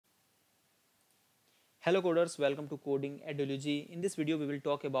Hello coders, welcome to Coding Ideology. In this video, we will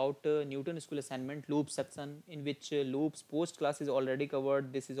talk about Newton School assignment loop section in which loops post class is already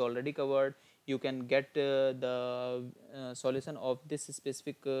covered. This is already covered. You can get the solution of this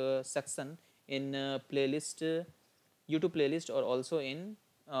specific section in playlist, YouTube playlist, or also in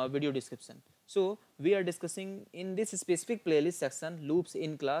video description. So we are discussing in this specific playlist section loops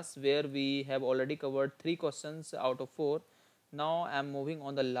in class, where we have already covered 3 questions out of 4. Now I am moving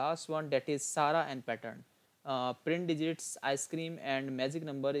on the last one, that is Sara and pattern. Print digits, ice cream and magic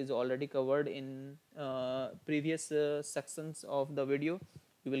number is already covered in previous sections of the video.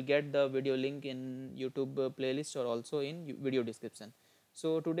 You will get the video link in YouTube playlist or also in video description.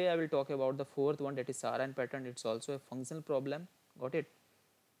 So today I will talk about the fourth one, that is Sara and pattern. It's also a functional problem. Got it?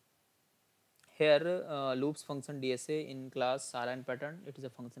 Here loops function DSA in class Sara and pattern. It is a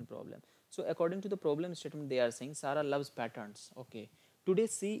function problem. So according to the problem statement, they are saying Sara loves patterns. Okay, today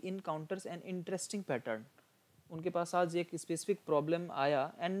she encounters an interesting pattern. उनके पास आज एक specific problem आया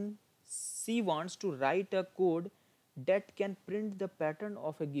and she wants to write a code that can print the pattern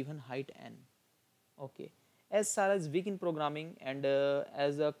of a given height n. Okay, as Sara is weak in programming and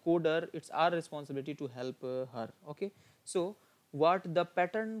as a coder, it's our responsibility to help her. Okay, so what the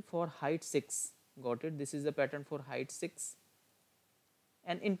pattern for height 6, got it, this is the pattern for height 6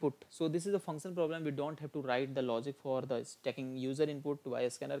 and input. So this is a function problem. We don't have to write the logic for the taking user input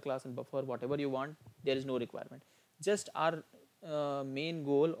via scanner class and buffer, whatever you want. There is no requirement. Just our main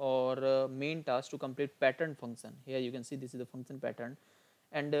goal or main task to complete pattern function. Here you can see this is the function pattern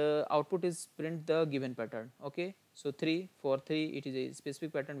and output is print the given pattern. Okay, so 3 for 3 it is a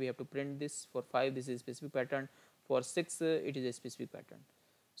specific pattern, we have to print this. For 5 this is a specific pattern. For 6 it is a specific pattern.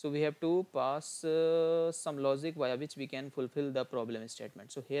 So we have to pass some logic via which we can fulfill the problem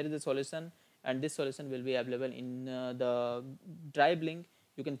statement. So here is the solution and this solution will be available in the drive link.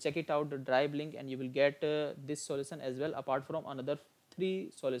 You can check it out, the drive link, and you will get this solution as well, apart from another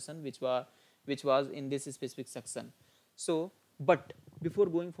 3 solution which was in this specific section. So but before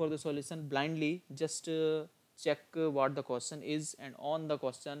going for the solution blindly, just check what the question is, and on the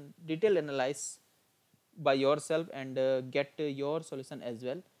question detail analyze by yourself and get your solution as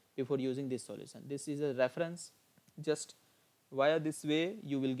well before using this solution. This is a reference. Just via this way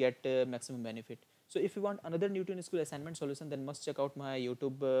you will get maximum benefit. So if you want another Newton School assignment solution, then must check out my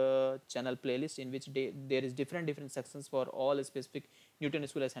YouTube channel playlist, in which there is different sections for all specific Newton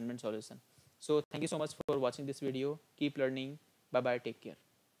School assignment solution. So thank you so much for watching this video. Keep learning. Bye bye, take care.